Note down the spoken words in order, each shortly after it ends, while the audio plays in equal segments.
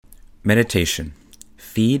Meditation.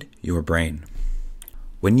 Feed your brain.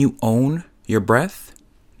 When you own your breath,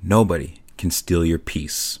 nobody can steal your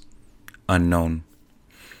peace. Unknown.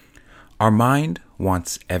 Our mind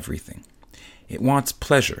wants everything. It wants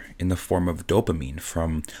pleasure in the form of dopamine,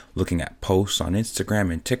 from looking at posts on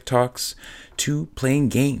Instagram and TikToks to playing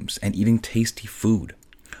games and eating tasty food.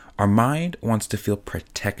 Our mind wants to feel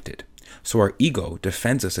protected, so our ego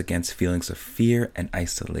defends us against feelings of fear and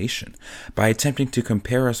isolation by attempting to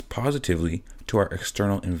compare us positively to our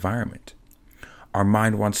external environment. Our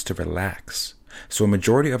mind wants to relax, so a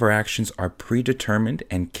majority of our actions are predetermined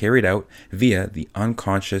and carried out via the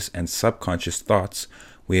unconscious and subconscious thoughts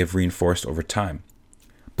we have reinforced over time.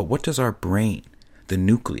 But what does our brain, the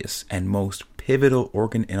nucleus and most pivotal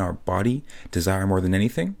organ in our body, desire more than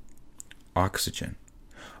anything? Oxygen.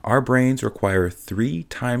 Our brains require 3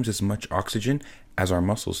 times as much oxygen as our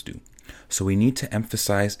muscles do, so we need to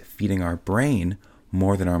emphasize feeding our brain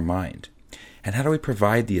more than our mind. And how do we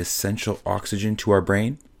provide the essential oxygen to our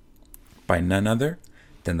brain? By none other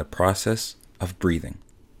than the process of breathing.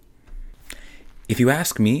 If you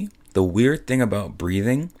ask me, the weird thing about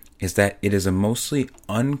breathing is that it is a mostly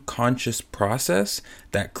unconscious process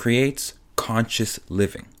that creates conscious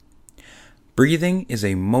living. Breathing is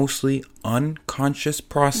a mostly unconscious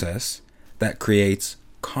process that creates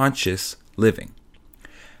conscious living.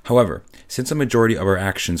 However, since a majority of our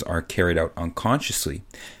actions are carried out unconsciously,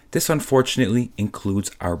 this unfortunately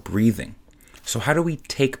includes our breathing. So how do we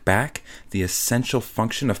take back the essential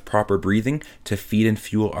function of proper breathing to feed and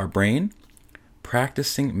fuel our brain?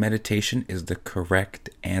 Practicing meditation is the correct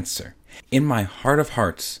answer. In my heart of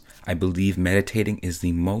hearts, I believe meditating is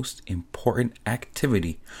the most important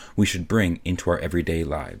activity we should bring into our everyday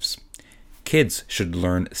lives. Kids should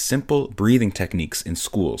learn simple breathing techniques in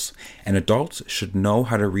schools, and adults should know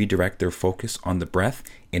how to redirect their focus on the breath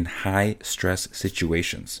in high-stress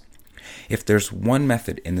situations. If there's one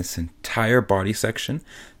method in this entire body section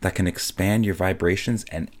that can expand your vibrations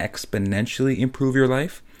and exponentially improve your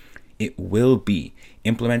life, it will be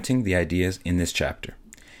implementing the ideas in this chapter.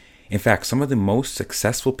 In fact, some of the most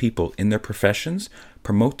successful people in their professions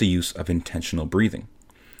promote the use of intentional breathing.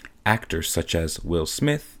 Actors such as Will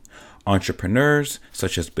Smith, entrepreneurs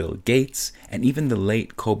such as Bill Gates, and even the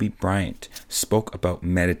late Kobe Bryant spoke about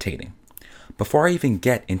meditating. Before I even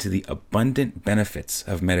get into the abundant benefits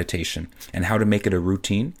of meditation and how to make it a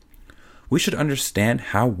routine, we should understand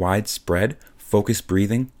how widespread focused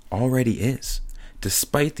breathing already is,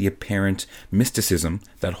 despite the apparent mysticism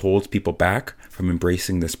that holds people back from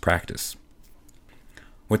embracing this practice.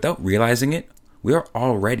 Without realizing it, we are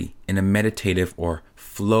already in a meditative or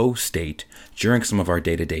flow state during some of our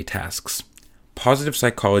day-to-day tasks. Positive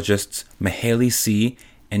psychologists Mihaly C.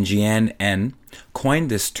 and Jian N. coined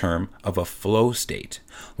this term of a flow state,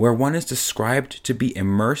 where one is described to be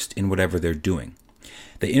immersed in whatever they're doing.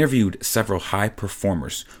 They interviewed several high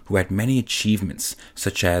performers who had many achievements,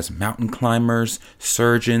 such as mountain climbers,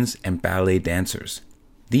 surgeons, and ballet dancers.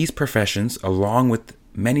 These professions, along with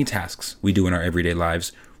many tasks we do in our everyday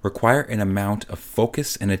lives, require an amount of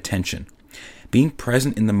focus and attention. Being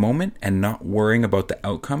present in the moment and not worrying about the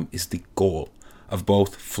outcome is the goal of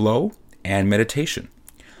both flow and meditation.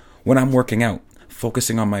 When I'm working out,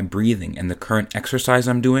 focusing on my breathing and the current exercise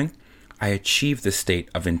I'm doing, I achieve this state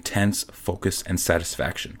of intense focus and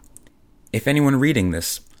satisfaction. If anyone reading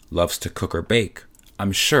this loves to cook or bake,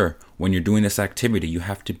 I'm sure when you're doing this activity, you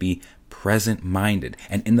have to be present-minded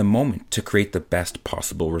and in the moment to create the best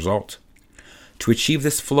possible result. To achieve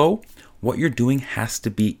this flow, what you're doing has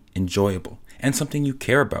to be enjoyable and something you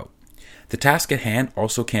care about. The task at hand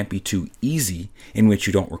also can't be too easy, in which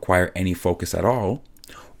you don't require any focus at all,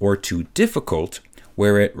 or too difficult,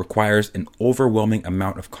 where it requires an overwhelming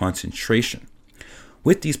amount of concentration.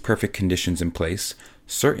 With these perfect conditions in place,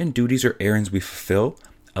 certain duties or errands we fulfill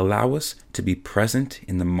allow us to be present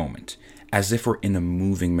in the moment, as if we're in a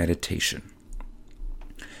moving meditation.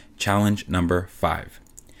 Challenge number 5.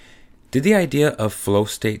 Did the idea of flow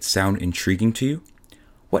state sound intriguing to you?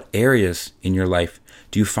 What areas in your life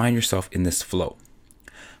do you find yourself in this flow?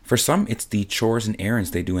 For some, it's the chores and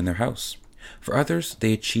errands they do in their house. For others,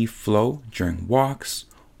 they achieve flow during walks,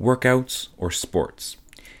 workouts, or sports.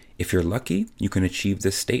 If you're lucky, you can achieve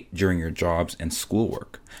this state during your jobs and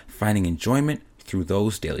schoolwork, finding enjoyment through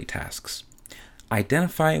those daily tasks.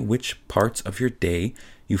 Identify which parts of your day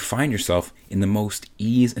you find yourself in the most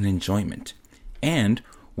ease and enjoyment, and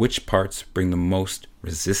which parts bring the most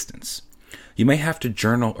resistance. You may have to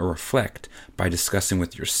journal or reflect by discussing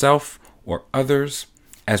with yourself or others,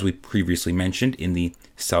 as we previously mentioned in the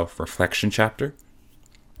self-reflection chapter.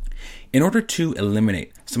 In order to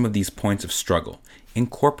eliminate some of these points of struggle,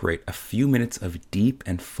 incorporate a few minutes of deep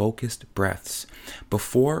and focused breaths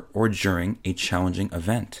before or during a challenging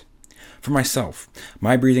event. For myself,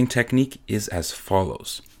 my breathing technique is as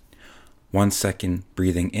follows. 1 second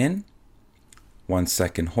breathing in, 1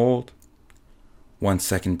 second hold, 1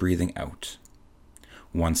 second breathing out,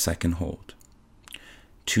 1 second hold.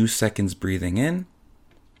 2 seconds breathing in,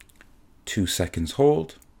 2 seconds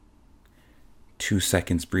hold, 2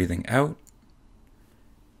 seconds breathing out,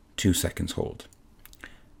 2 seconds hold.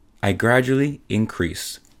 I gradually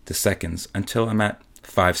increase the seconds until I'm at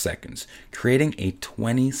 5 seconds, creating a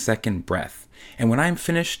 20-second breath. And when I'm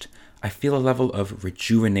finished, I feel a level of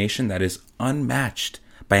rejuvenation that is unmatched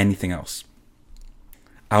by anything else.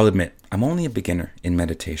 I'll admit, I'm only a beginner in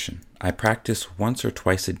meditation. I practice once or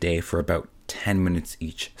twice a day for about 10 minutes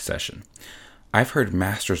each session. I've heard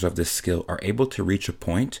masters of this skill are able to reach a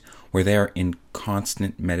point where they are in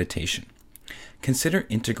constant meditation. Consider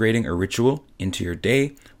integrating a ritual into your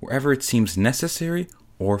day wherever it seems necessary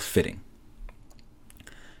or fitting.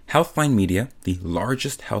 Healthline Media, the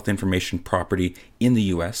largest health information property in the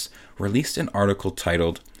US, released an article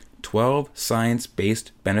titled 12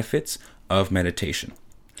 Science-Based Benefits of Meditation.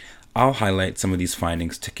 I'll highlight some of these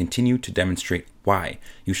findings to continue to demonstrate why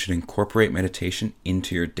you should incorporate meditation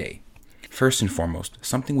into your day. First and foremost,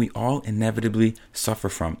 something we all inevitably suffer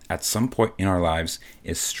from at some point in our lives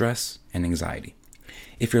is stress and anxiety.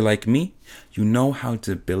 If you're like me, you know how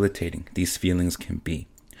debilitating these feelings can be.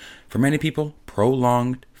 For many people,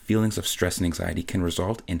 prolonged feelings of stress and anxiety can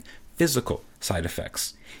result in physical side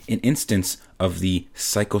effects, an instance of the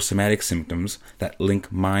psychosomatic symptoms that link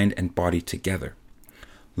mind and body together.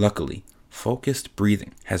 Luckily, focused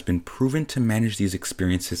breathing has been proven to manage these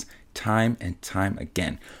experiences time and time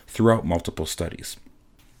again throughout multiple studies.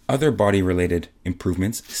 Other body-related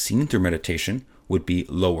improvements seen through meditation would be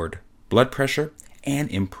lowered blood pressure and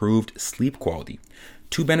improved sleep quality.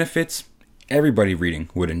 2 benefits everybody reading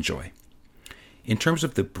would enjoy. In terms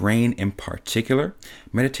of the brain in particular,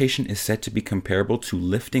 meditation is said to be comparable to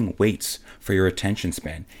lifting weights for your attention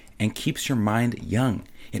span and keeps your mind young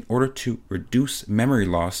in order to reduce memory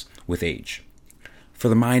loss with age. For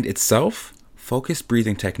the mind itself, focused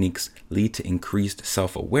breathing techniques lead to increased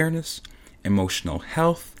self-awareness, emotional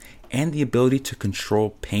health, and the ability to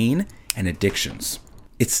control pain and addictions.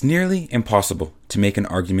 It's nearly impossible to make an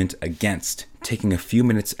argument against taking a few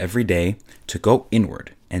minutes every day to go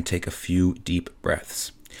inward and take a few deep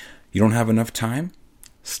breaths. You don't have enough time?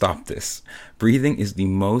 Stop this. Breathing is the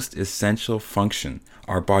most essential function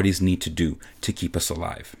our bodies need to do to keep us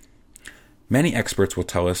alive. Many experts will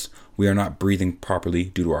tell us we are not breathing properly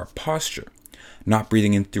due to our posture, not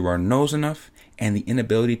breathing in through our nose enough, and the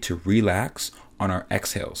inability to relax on our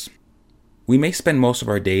exhales. We may spend most of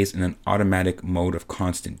our days in an automatic mode of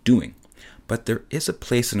constant doing, but there is a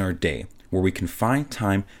place in our day where we can find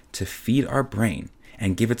time to feed our brain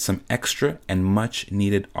and give it some extra and much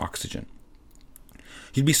needed oxygen.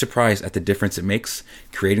 You'd be surprised at the difference it makes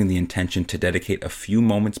creating the intention to dedicate a few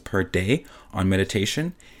moments per day on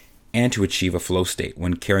meditation and to achieve a flow state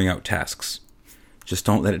when carrying out tasks. Just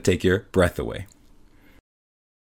don't let it take your breath away.